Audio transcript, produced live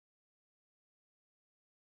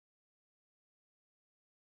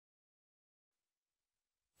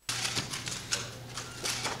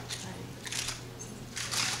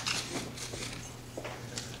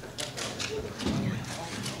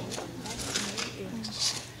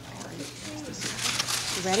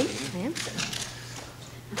You ready? I am.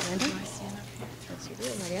 Sandra? Do I stand up here? Yes, you do,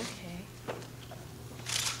 Maria. Okay.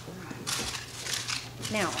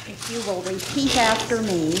 Now, if you will repeat after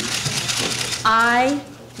me, I,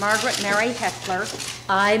 Margaret Mary Heckler,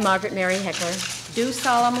 I, Margaret Mary Heckler, do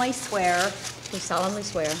solemnly swear do solemnly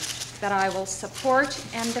swear that I will support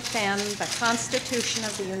and defend the Constitution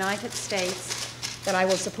of the United States that I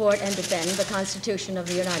will support and defend the Constitution of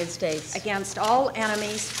the United States against all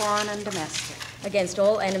enemies, foreign and domestic, against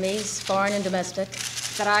all enemies, foreign and domestic,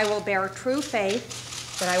 that I will bear true faith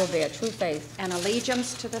that I will bear true faith and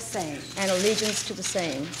allegiance to the same, and allegiance to the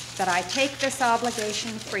same, that I take this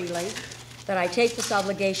obligation freely that I take this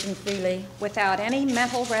obligation freely without any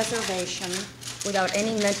mental reservation without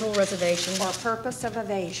any mental reservation or purpose of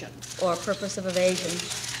evasion, or purpose of evasion,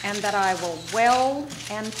 and that I will well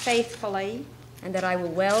and faithfully and that I will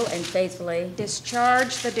well and faithfully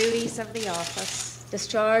discharge the duties of the office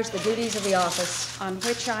discharge the duties of the office on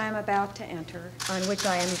which I am about to enter. on which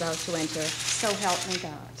I am about to enter. So help me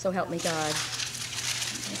God. So help me God.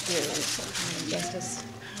 Thank you, Madam Justice.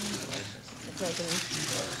 The President.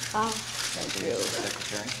 Thank you.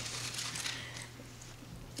 Secretary.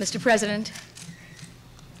 Mr. President,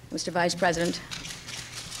 Mr. Vice President,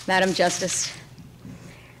 Madam Justice,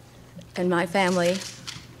 and my family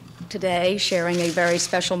today sharing a very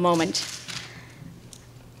special moment.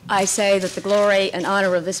 I say that the glory and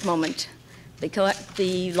honor of this moment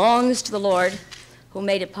belongs to the Lord, who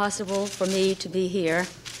made it possible for me to be here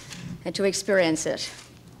and to experience it.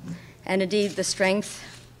 And indeed, the strength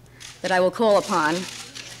that I will call upon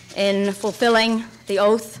in fulfilling the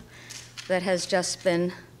oath that has just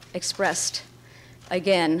been expressed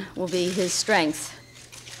again will be his strength.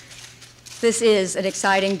 This is an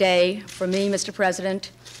exciting day for me, Mr.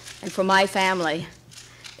 President, and for my family,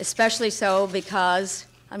 especially so because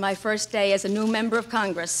on my first day as a new member of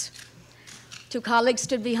Congress, two colleagues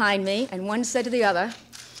stood behind me, and one said to the other,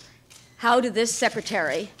 "How did this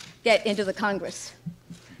secretary get into the Congress?"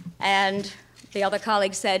 And the other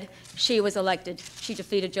colleague said, "She was elected. She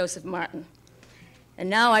defeated Joseph Martin." And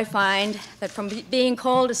now I find that from being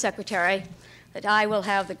called a secretary, that I will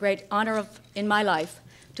have the great honor in my life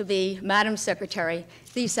to be Madam Secretary,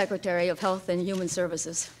 the Secretary of Health and Human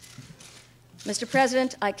Services. Mr.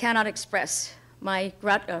 President, I cannot express my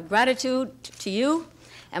gratitude to you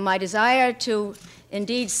and my desire to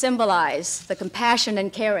indeed symbolize the compassion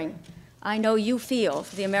and caring I know you feel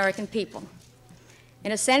for the American people.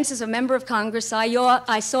 In a sense, as a member of Congress,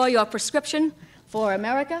 I saw your prescription for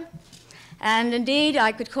America, and indeed,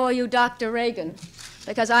 I could call you Dr. Reagan,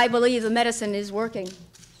 because I believe the medicine is working.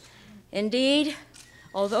 Indeed,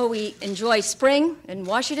 although we enjoy spring in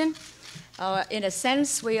Washington, in a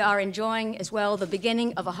sense, we are enjoying as well the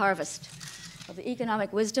beginning of a harvest of the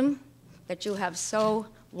economic wisdom that you have so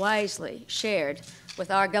wisely shared with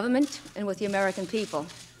our government and with the American people.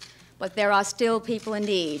 But there are still people in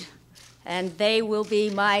need, and they will be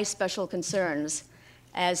my special concerns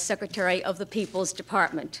as Secretary of the People's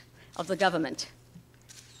Department of the government.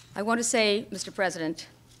 I want to say, Mr. President,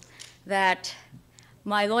 that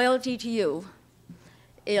my loyalty to you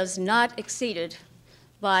is not exceeded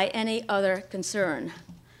by any other concern,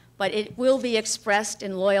 but it will be expressed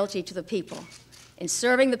in loyalty to the people. In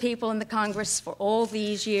serving the people in the Congress for all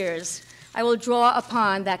these years, I will draw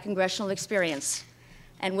upon that congressional experience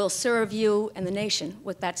and will serve you and the nation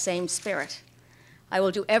with that same spirit. I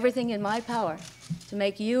will do everything in my power to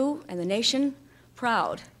make you and the nation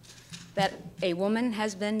proud that a woman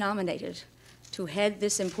has been nominated to head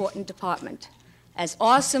this important department. As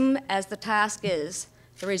awesome as the task is,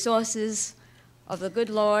 the resources of the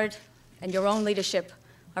good Lord and your own leadership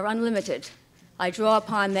are unlimited. I draw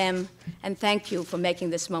upon them and thank you for making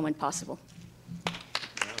this moment possible.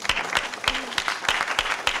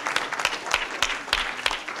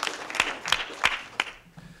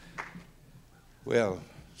 Well,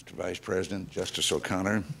 Mr. Vice President, Justice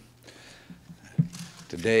O'Connor,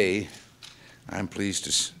 today I'm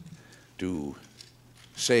pleased to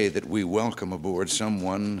say that we welcome aboard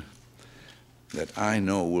someone that I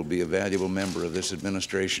know will be a valuable member of this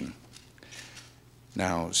administration.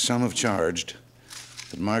 Now, some have charged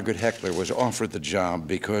that Margaret Heckler was offered the job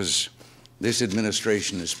because this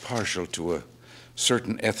administration is partial to a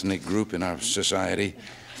certain ethnic group in our society,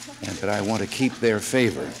 and that I want to keep their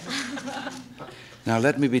favor. Now,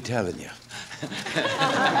 let me be telling you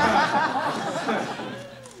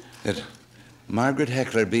that Margaret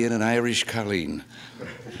Heckler, being an Irish colleen,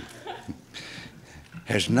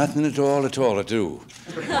 has nothing at all to do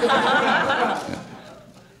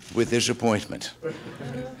with this appointment.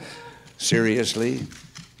 Seriously,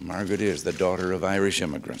 Margaret is the daughter of Irish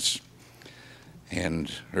immigrants.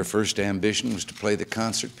 and her first ambition was to play the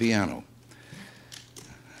concert piano.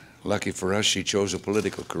 Lucky for us, she chose a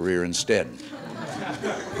political career instead,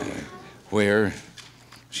 where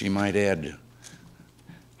she might add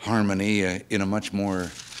harmony in a much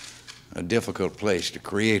more difficult place to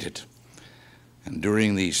create it. And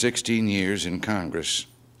during the 16 years in Congress,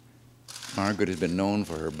 Margaret has been known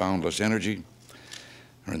for her boundless energy,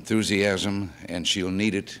 her enthusiasm, and she'll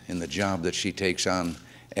need it in the job that she takes on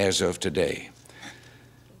as of today.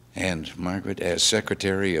 And Margaret, as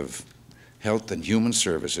Secretary of Health and Human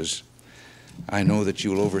Services, I know that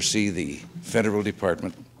you'll oversee the federal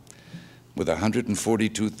department with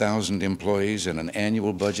 142,000 employees and an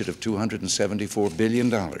annual budget of $274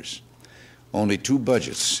 billion. Only two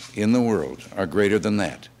budgets in the world are greater than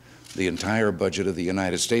that: the entire budget of the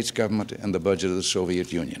United States government and the budget of the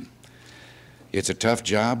Soviet Union. It's a tough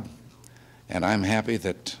job, and I'm happy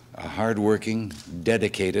that a hardworking,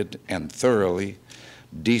 dedicated, and thoroughly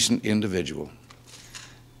decent individual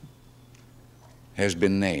has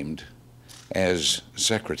been named as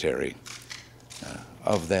secretary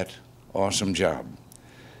of that awesome job.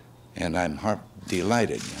 And I'm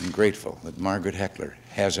delighted and grateful that Margaret Heckler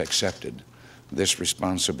has accepted this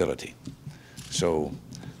responsibility. So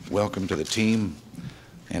welcome to the team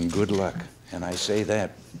and good luck. And I say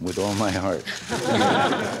that with all my heart.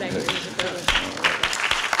 Thank you.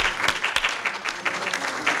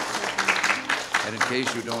 And in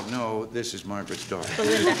case you don't know, this is Margaret's daughter.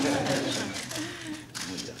 Belinda.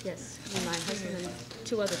 Yes, and my husband and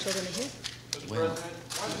two other children are here. Mr. President,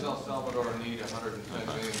 why does El Salvador need $110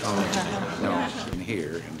 million? No, in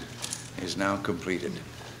here and is now completed.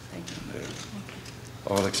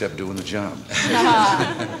 All except doing the job.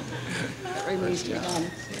 That remains to be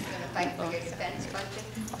done. Fight for your defense budget.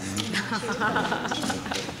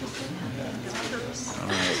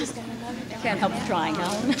 Can't help trying,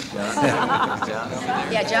 Helen.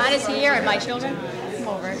 Yeah, John is here, and my children. Come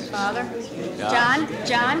over, Father. John,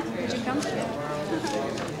 would you come?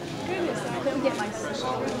 Goodness, I couldn't get my sister.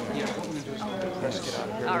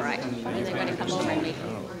 All right, and they're going to come over and meet.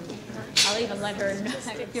 I'll even let her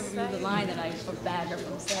give you the line that I forbade her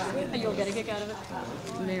from saying. You'll get a kick out of it.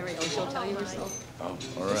 Mary, she'll tell you herself. Oh, all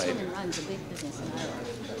This right. woman runs a big business in Ireland.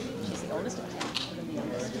 She's the oldest of 10. I'm the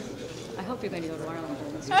youngest. I hope you're going to go to Ireland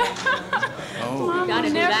during this week. Oh, You got to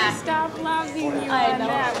do Never that. stop loving you I on know.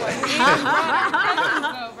 that one.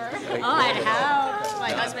 Oh, and how?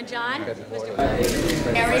 My husband, John.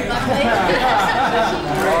 Mary Buckley.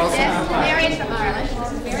 Yes, Mary's from Ireland.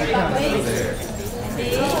 Mary Buckley. And me.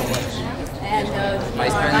 And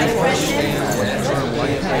Vice President.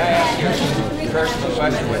 Personal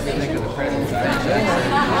question, what do you think of the president?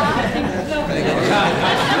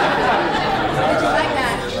 Like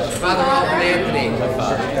that. Father Ronald Anthony.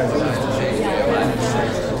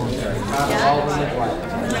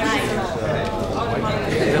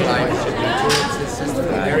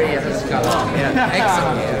 Mary Evans Cullen.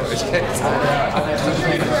 Excellent.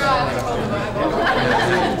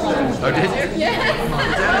 Oh, did you? Yeah. Is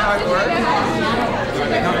that how it works?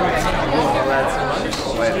 Oh, that's a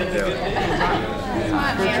wonderful way to do it.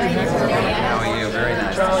 How are you? Very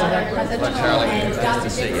nice. Well, Charlie, nice to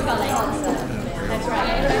see you. That's right.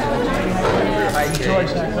 Hi,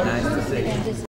 George. Nice to see you.